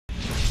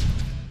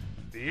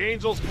The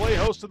Angels play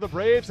host to the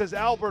Braves as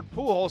Albert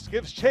Pujols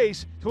gives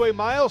chase to a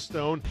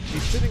milestone.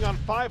 He's sitting on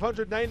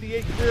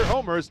 598 career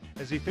homers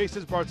as he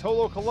faces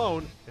Bartolo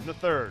Colon in the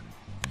third.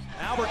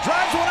 Albert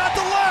drives one out to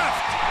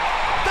left.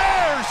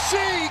 There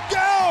she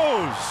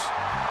goes.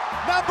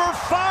 Number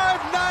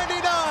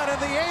 599,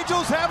 and the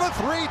Angels have a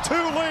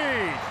 3-2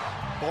 lead.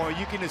 Boy,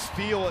 you can just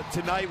feel it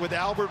tonight with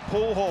Albert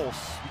Pujols.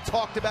 We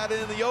talked about it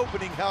in the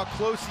opening, how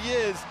close he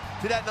is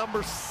to that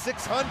number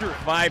 600.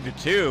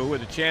 5-2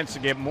 with a chance to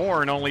get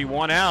more and only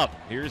one out.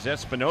 Here's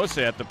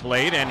Espinosa at the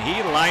plate, and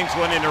he lines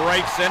one into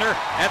right center.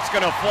 That's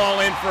going to fall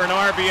in for an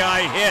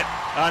RBI hit.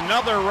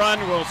 Another run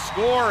will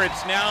score.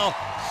 It's now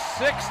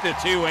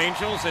 6-2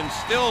 Angels, and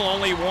still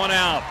only one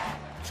out.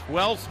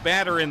 12th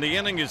batter in the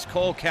inning is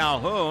Cole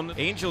Calhoun.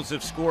 Angels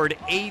have scored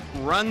 8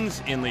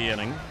 runs in the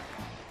inning.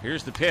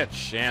 Here's the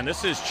pitch, and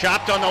this is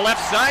chopped on the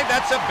left side.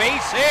 That's a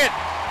base hit.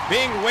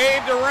 Being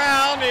waved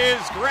around is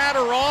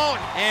Gratterall,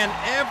 and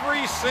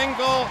every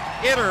single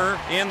hitter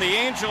in the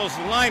Angels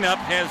lineup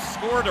has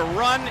scored a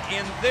run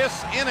in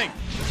this inning.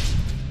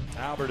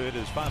 Albert in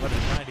his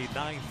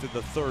 599th in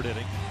the third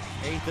inning,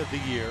 8th of the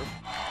year.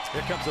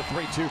 Here comes a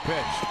 3-2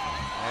 pitch,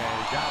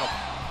 and he got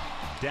him.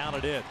 Down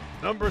and in.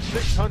 Number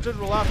 600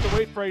 will have to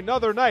wait for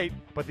another night,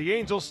 but the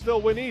Angels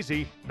still win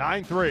easy,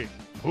 9-3.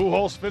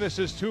 Pujols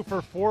finishes 2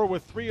 for 4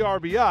 with 3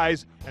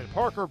 RBIs, and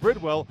Parker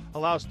Bridwell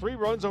allows 3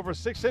 runs over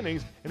 6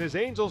 innings in his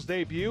Angels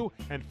debut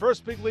and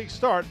first big league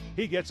start.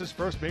 He gets his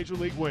first major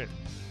league win.